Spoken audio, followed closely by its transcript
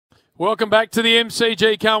Welcome back to the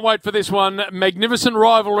MCG. Can't wait for this one. Magnificent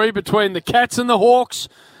rivalry between the Cats and the Hawks.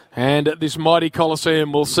 And at this mighty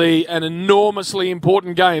Coliseum, we'll see an enormously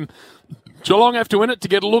important game. Geelong have to win it to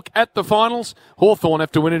get a look at the finals. Hawthorn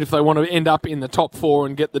have to win it if they want to end up in the top four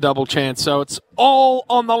and get the double chance. So it's all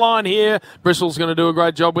on the line here. Bristol's going to do a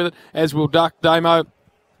great job with it, as will Duck Damo.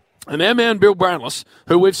 And our man Bill Brownless,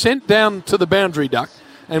 who we've sent down to the boundary, Duck,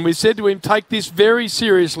 and we said to him, take this very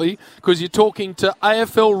seriously because you're talking to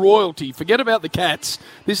AFL royalty. Forget about the Cats.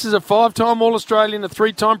 This is a 5-time All-Australian, a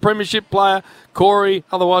 3-time Premiership player, Corey,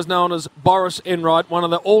 otherwise known as Boris Enright, one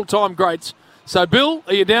of the all-time greats. So, Bill,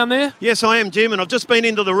 are you down there? Yes, I am, Jim, and I've just been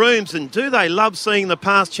into the rooms, and do they love seeing the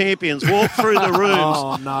past champions walk through the rooms?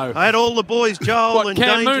 Oh, no. I had all the boys, Joel and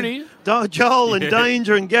Cam Danger. Mooney? Joel and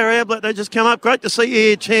Danger and Gary Ablett, they just come up. Great to see you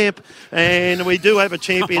here, champ. And we do have a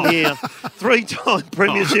champion here. 3-time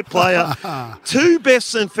Premiership player. 2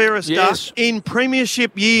 bests and fairest Duck in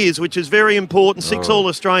Premiership years, which is very important. 6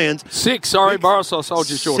 All-Australians. 6, sorry, Boris, I sold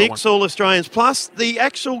you short. 6 All-Australians, plus the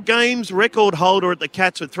actual games record holder at the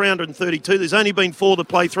Cats with 332. There's only been 4 that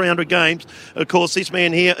play 300 games. Of course, this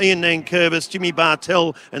man here, Ian Nankervis, Jimmy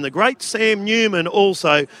Bartell, and the great Sam Newman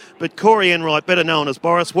also. But Corey Enright, better known as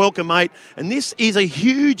Boris, welcome, mate. And this is a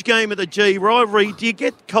huge game at the G rivalry. Do you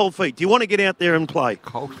get cold feet? Do you want to get out there and play?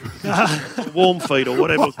 Cold feet. Warm feet or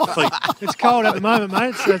whatever feet. It's cold at the moment,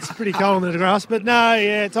 mate. So it's pretty cold on the grass. But no,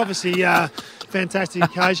 yeah, it's obviously a fantastic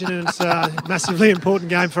occasion, and it's a massively important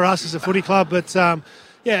game for us as a footy club. But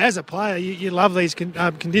yeah, as a player, you love these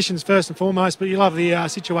conditions first and foremost, but you love the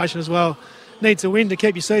situation as well. Need to win to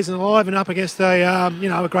keep your season alive and up against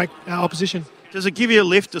a great opposition. Does it give you a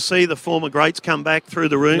lift to see the former greats come back through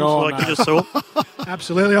the rooms you just saw?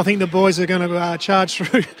 Absolutely. I think the boys are going to charge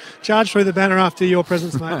through the banner after your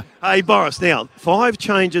presence, mate. Hey, Boris, now, 5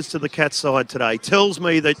 changes to the Cats side today. Tells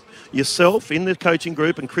me that yourself in the coaching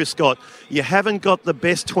group and Chris Scott, you haven't got the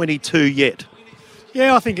best 22 yet.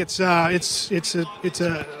 Yeah, I think it's I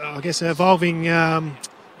guess, an evolving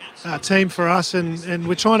team for us, and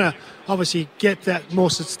we're trying to obviously get that more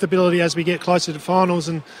stability as we get closer to finals.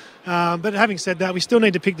 And but having said that, we still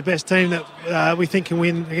need to pick the best team that we think can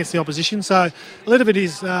win against the opposition. So a little bit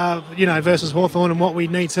is versus Hawthorn and what we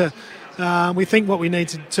need to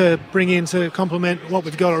bring in to complement what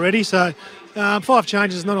we've got already. So 5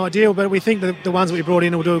 changes is not ideal, but we think that the ones that we brought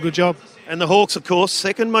in will do a good job. And the Hawks, of course,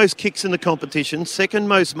 second most kicks in the competition, second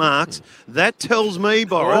most marks. That tells me,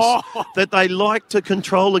 Boris, that they like to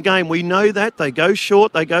control the game. We know that. They go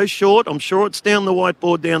short. I'm sure it's down the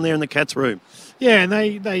whiteboard down there in the Cats' room. Yeah, and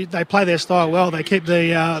they play their style well. They keep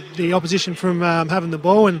the opposition from having the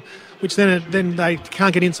ball, and which then they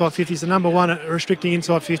can't get inside 50. It's the number one at restricting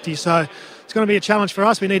inside 50. So it's going to be a challenge for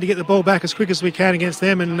us. We need to get the ball back as quick as we can against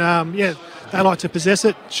them. And, they like to possess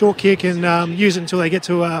it, short kick, and use it until they get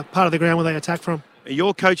to a part of the ground where they attack from.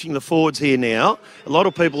 You're coaching the forwards here now. A lot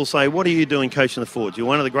of people say, what are you doing coaching the forwards? You're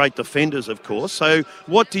one of the great defenders, of course. So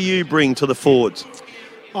what do you bring to the forwards?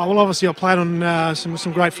 Oh, well, obviously I played on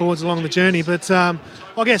some great forwards along the journey, but I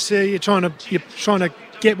guess you're trying to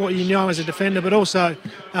get what you know as a defender, but also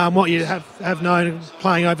what you have known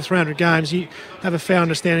playing over 300 games. You have a fair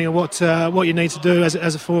understanding of what you need to do as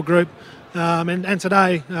a forward group. And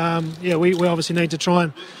today, we obviously need to try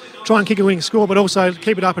and kick a winning score, but also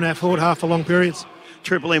keep it up in our forward half for long periods.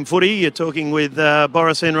 Triple M footy, you're talking with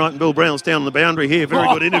Boris Enright and Bill Brownless down on the boundary here. Very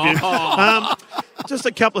good interview. Just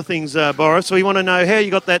a couple of things, Boris. We want to know how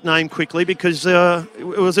you got that name quickly, because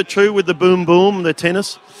was it true with the boom boom, the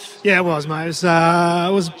tennis? Yeah, it was, mate.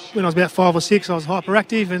 It was when I was about 5 or 6. I was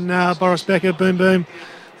hyperactive, and Boris Becker, boom boom.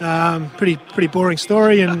 Pretty boring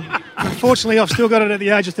story, and unfortunately I've still got it at the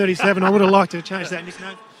age of 37. I would have liked to change that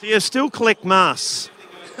nickname. Do you still collect masks?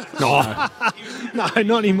 No, not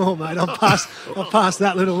anymore, mate. I've passed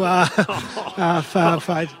that little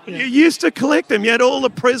fade. Yeah. You used to collect them. You had all the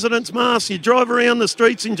president's masks. You drive around the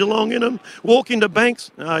streets in Geelong in them, walk into banks.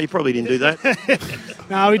 Oh, you probably didn't do that.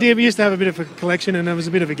 No, we did. We used to have a bit of a collection, and it was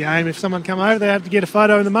a bit of a game. If someone come over, they had to get a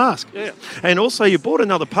photo in the mask. Yeah. And also, you bought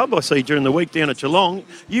another pub, I see, during the week down at Geelong.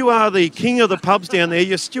 You are the king of the pubs down there.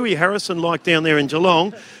 You're Stewie Harrison-like down there in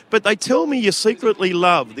Geelong. But they tell me you secretly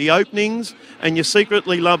love the openings and you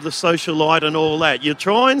secretly love the socialite and all that. You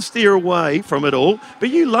try and steer away from it all, but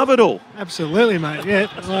you love it all. Absolutely, mate. Yeah,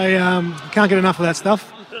 I can't get enough of that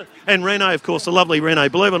stuff. And Renee, of course, the lovely Renee,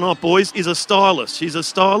 believe it or not, boys, is a stylist. She's a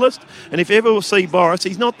stylist. And if you ever will see Boris,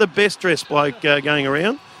 he's not the best dressed bloke going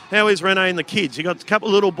around. How is Renee and the kids? You got a couple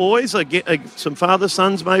of little boys, some father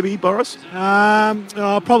sons maybe, Boris?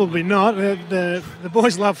 Probably not. The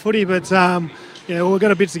boys love footy, but Yeah, well, we've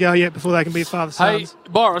got a bit to go yet before they can be father Hey, sons.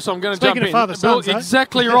 Boris, I'm going to jump Speaking of in. father sons, eh?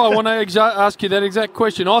 Exactly right. I want to ask you that exact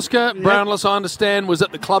question. Oscar Brownless, I understand, was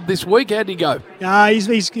at the club this week. How did he go?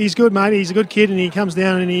 He's good, mate. He's a good kid, and he comes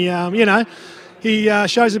down and he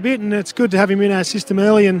shows a bit, and it's good to have him in our system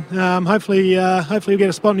early, and hopefully he'll get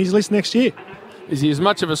a spot on his list next year. Is he as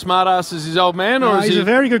much of a smart ass as his old man, or is he's he? a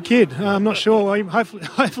very good kid. I'm not sure.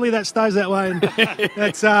 Hopefully that stays that way. And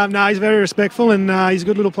he's very respectful, and he's a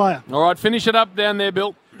good little player. All right, finish it up down there,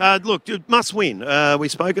 Bill. Look, you must win.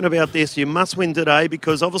 We've spoken about this. You must win today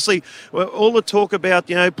because obviously all the talk about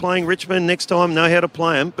playing Richmond next time, know how to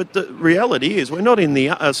play them. But the reality is we're not in the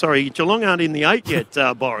Geelong aren't in the 8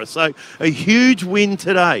 yet, Boris. So a huge win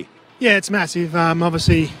today. Yeah, it's massive.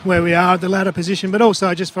 Obviously where we are at the ladder position, but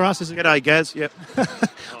also just for us as G'day, Gaz. Yep.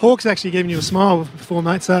 Hawk's actually giving you a smile before,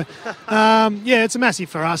 mate. So it's a massive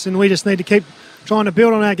for us, and we just need to keep trying to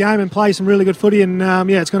build on our game and play some really good footy. And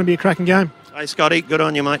it's going to be a cracking game. Hey, Scotty, good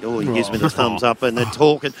on you, mate. Oh, he gives me the thumbs up and they're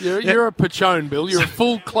talking. You're a Pachone, Bill. You're a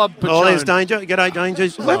full club Pachone. Oh, there's Danger. G'day, Danger.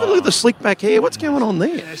 Have a look at the slick back hair. What's going on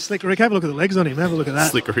there? Yeah, Slick Rick. Have a look at the legs on him. Have a look at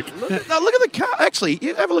that. Slick Rick. No, look at the car. Actually,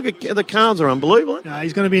 have a look at the calves are unbelievable.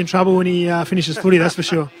 He's going to be in trouble when he finishes footy, that's for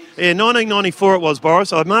sure. Yeah, 1994 it was,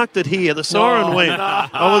 Boris. I marked it here. The siren went. No.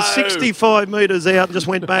 I was 65 metres out and just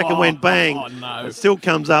went back and went bang. Oh, no. It still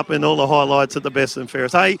comes up in all the highlights at the best and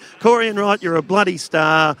fairest. Hey, Corey Enright, you're a bloody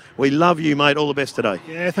star. We love you, mate. All the best today.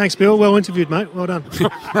 Yeah, thanks, Bill. Well interviewed, mate. Well done.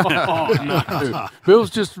 No. Bill's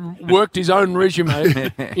just worked his own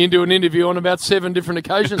resume into an interview on about 7 different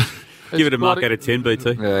occasions. Give it a mark out of 10,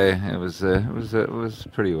 BT. Yeah, it was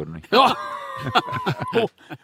pretty ordinary.